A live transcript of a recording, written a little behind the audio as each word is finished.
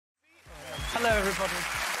Hello, everybody.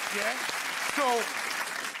 Yeah? So,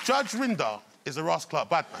 Judge Rinder is a Ross Clark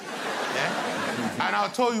bad man, yeah? And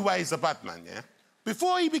I'll tell you why he's a bad man, yeah?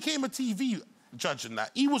 Before he became a TV judge and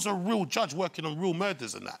that, he was a real judge working on real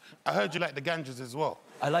murders and that. I heard you like the ganjas as well.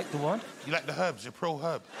 I like the what? You like the herbs, you're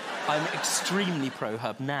pro-herb. I'm extremely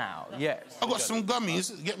pro-herb now, yes. I got some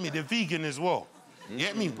gummies, get me, they're vegan as well. You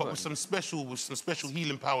get me? But with some special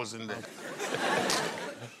healing powers in there.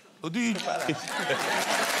 Or do you...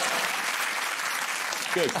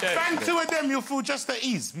 Good. Bang two of them, you'll feel just at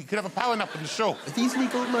ease. We could have a power nap on the show. Are these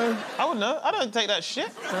legal, Mo? I don't know. I don't take that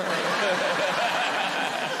shit.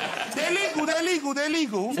 They're legal.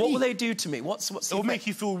 What will they do to me? What's It'll make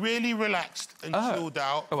you feel really relaxed and chilled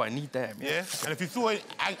out. Oh, I need them. Yeah? And if you feel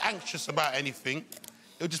anxious about anything,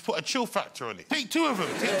 it'll just put a chill factor on it. Take two of them.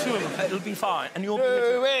 It'll be fine. And you'll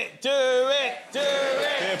do it.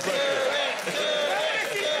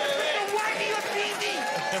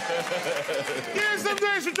 Here's some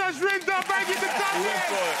days for Judge Rinder, bang in the top.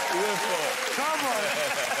 Come on.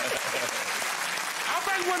 I'll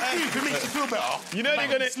bang one for you if it makes you feel better. You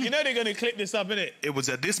know they're gonna clip this up, innit? It was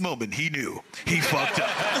at this moment he knew he fucked up.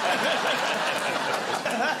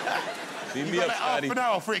 You got like half an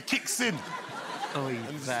hour before it kicks in. Oh,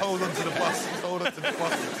 just hold on to the bus. Hold on to the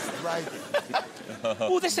bus and just ride it.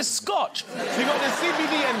 Oh, this is scotch. So you got the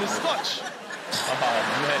CBD and the scotch. Oh,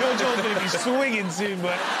 man. Bill Jones gonna be swinging soon,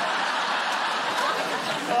 but...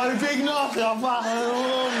 Oh, the Big Narstie, I'm back.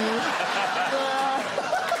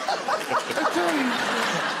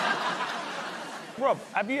 Rob,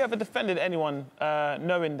 have you ever defended anyone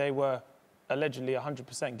knowing they were allegedly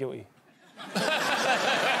 100% guilty?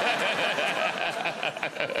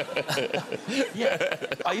 Yeah.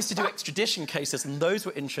 I used to do extradition cases, and those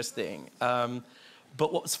were interesting.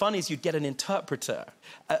 But what was funny is you'd get an interpreter,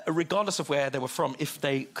 regardless of where they were from, if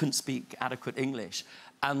they couldn't speak adequate English.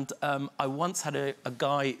 And I once had a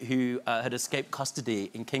guy who had escaped custody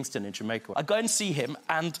in Kingston in Jamaica. I'd go and see him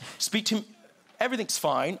and speak to him. Everything's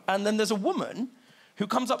fine. And then there's a woman who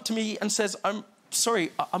comes up to me and says, I'm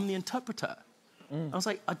sorry, I'm the interpreter. I was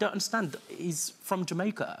like, I don't understand. He's from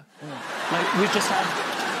Jamaica. Like, we just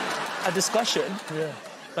had a discussion. Yeah.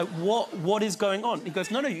 Like, what is going on? He goes,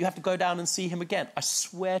 no, you have to go down and see him again. I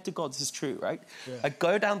swear to God, this is true, right? Yeah. I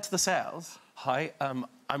go down to the cells. Hi,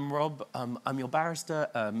 I'm Rob. I'm your barrister.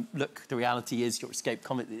 Look, the reality is your escape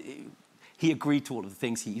comment... He agreed to all of the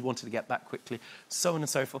things. He wanted to get back quickly, so on and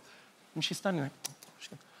so forth. And she's standing there. She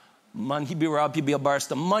goes, man, he be Rob, he be a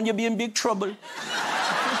barrister. Man, you be in big trouble.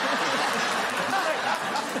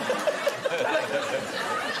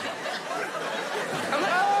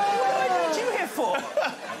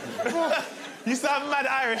 You sound mad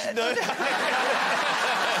Irish, though.